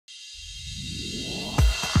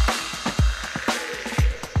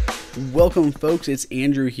Welcome folks, it's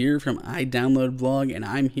Andrew here from iDownloadVlog, and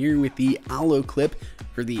I'm here with the Olloclip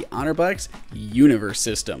for the Otterbox UniVERSE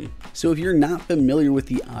system. So if you're not familiar with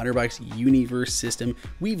the Otterbox UniVERSE system,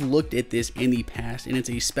 we've looked at this in the past, and it's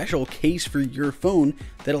a special case for your phone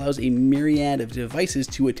that allows a myriad of devices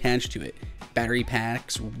to attach to it. Battery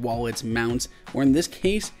packs, wallets, mounts, or in this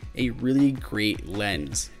case, a really great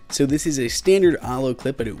lens. So this is a standard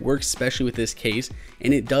Olloclip, but it works especially with this case,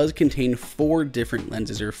 and it does contain 4 different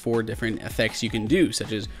lenses or 4 different effects you can do,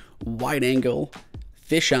 such as wide angle,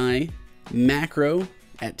 fisheye, macro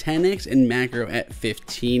at 10x, and macro at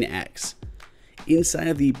 15x. Inside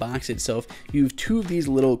of the box itself, you have 2 of these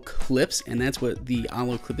little clips, and that's what the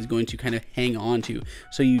Olloclip is going to kind of hang on to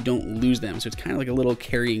so you don't lose them. So it's kind of like a little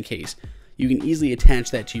carrying case. You can easily attach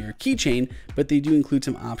that to your keychain, but they do include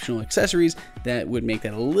some optional accessories that would make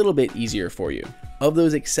that a little bit easier for you. Of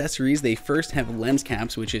those accessories, they first have lens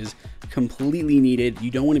caps, which is completely needed. You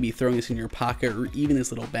don't want to be throwing this in your pocket or even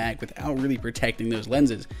this little bag without really protecting those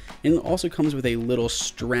lenses. And it also comes with a little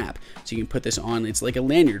strap, so you can put this on. It's like a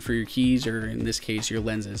lanyard for your keys, or in this case, your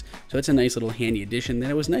lenses. So it's a nice little handy addition that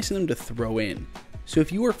it was nice of them to throw in. So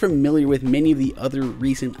if you are familiar with many of the other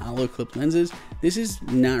recent Olloclip lenses, this is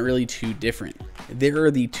not really too different. There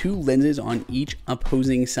are the 2 lenses on each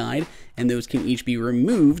opposing side, and those can each be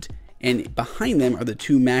removed, and behind them are the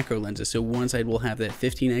 2 macro lenses. So one side will have that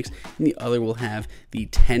 15x and the other will have the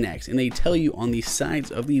 10x, and they tell you on the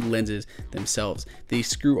sides of the lenses themselves. They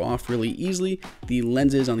screw off really easily. The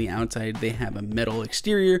lenses on the outside, they have a metal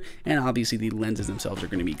exterior, and obviously the lenses themselves are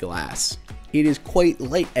going to be glass. It is quite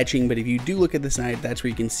light etching, but if you do look at the side, that's where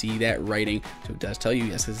you can see that writing. So it does tell you,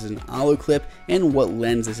 yes, this is an Olloclip and what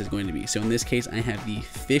lens this is going to be. So in this case, I have the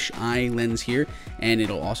fisheye lens here, and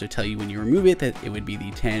it'll also tell you when you remove it that it would be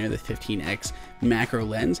the 10 or the 15x macro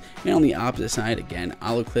lens. And on the opposite side, again,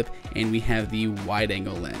 Olloclip, and we have the wide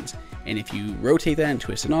angle lens. And if you rotate that and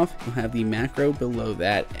twist it off, you'll have the macro below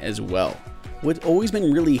that as well. What's always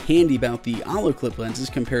been really handy about the Olloclip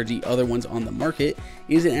lenses compared to the other ones on the market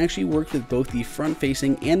is it actually works with both the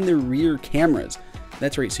front-facing and the rear cameras.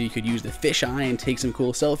 That's right, so you could use the fisheye and take some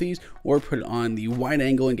cool selfies, or put it on the wide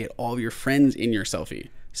angle and get all of your friends in your selfie.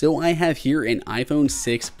 So I have here an iPhone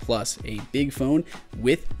 6 Plus, a big phone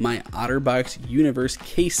with my Otterbox UniVERSE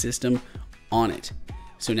case system on it.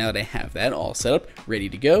 So now that I have that all set up, ready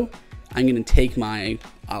to go, I'm going to take my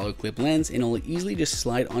Olloclip lens and it'll easily just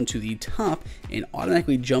slide onto the top and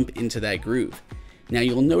automatically jump into that groove. Now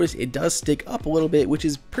you'll notice it does stick up a little bit, which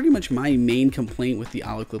is pretty much my main complaint with the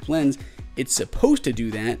Olloclip lens. It's supposed to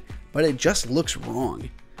do that, but it just looks wrong.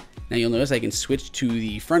 Now you'll notice I can switch to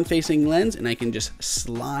the front-facing lens and I can just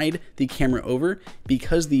slide the camera over.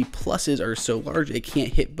 Because the pluses are so large, it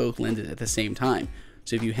can't hit both lenses at the same time.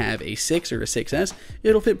 So if you have a 6 or a 6S,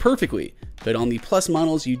 it'll fit perfectly. But on the Plus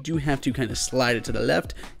models, you do have to kind of slide it to the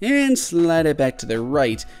left and slide it back to the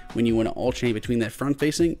right when you want to alternate between that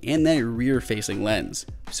front-facing and that rear-facing lens.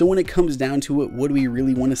 So when it comes down to it, what do we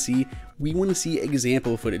really want to see? We want to see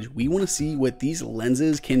example footage. We want to see what these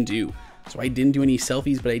lenses can do. So I didn't do any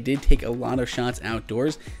selfies, but I did take a lot of shots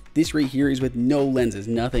outdoors. This right here is with no lenses,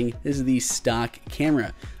 nothing. This is the stock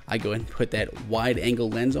camera. I go ahead and put that wide angle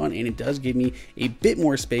lens on, and it does give me a bit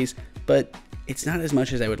more space, but it's not as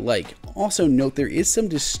much as I would like. Also note there is some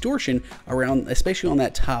distortion around, especially on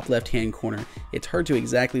that top left-hand corner. It's hard to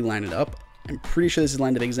exactly line it up. I'm pretty sure this is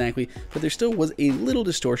lined up exactly, but there still was a little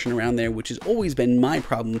distortion around there, which has always been my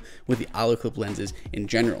problem with the Olloclip lenses in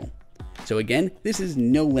general. So again, this is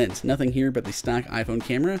no lens, nothing here but the stock iPhone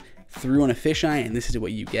camera through on a fisheye, and this is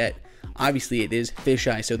what you get. Obviously it is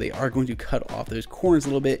fisheye, so they are going to cut off those corners a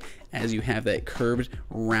little bit as you have that curved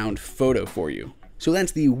round photo for you. So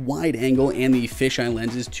that's the wide angle and the fisheye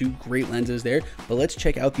lenses, 2 great lenses there, but let's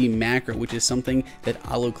check out the macro, which is something that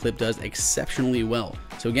Olloclip does exceptionally well.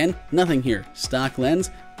 So again, nothing here, stock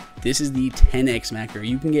lens. This is the 10x macro.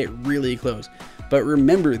 You can get really close. But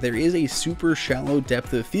remember, there is a super shallow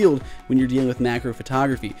depth of field when you're dealing with macro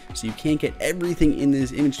photography. So you can't get everything in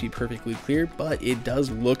this image to be perfectly clear, but it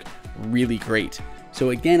does look really great. So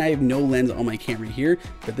again, I have no lens on my camera here,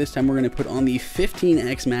 but this time we're going to put on the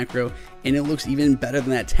 15x macro, and it looks even better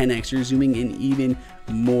than that 10x. You're zooming in even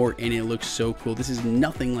more, and it looks so cool. This is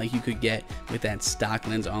nothing like you could get with that stock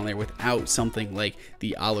lens on there without something like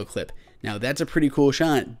the Olloclip. Now that's a pretty cool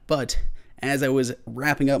shot, but as I was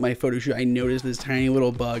wrapping up my photo shoot, I noticed this tiny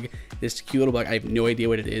little bug, this cute little bug. I have no idea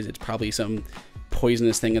what it is. It's probably some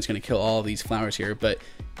poisonous thing that's going to kill all of these flowers here, but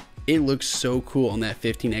it looks so cool on that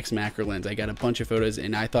 15x macro lens. I got a bunch of photos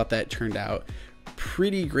and I thought that turned out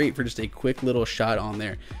pretty great for just a quick little shot on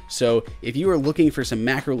there. So if you are looking for some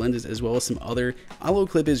macro lenses as well as some other,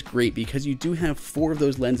 Olloclip is great because you do have 4 of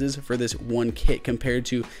those lenses for this one kit compared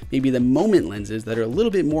to maybe the Moment lenses that are a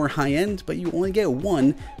little bit more high end, but you only get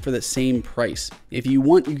 1 for the same price. If you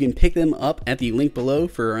want, you can pick them up at the link below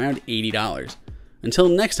for around $80. Until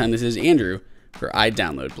next time, this is Andrew for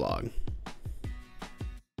iDownload Blog.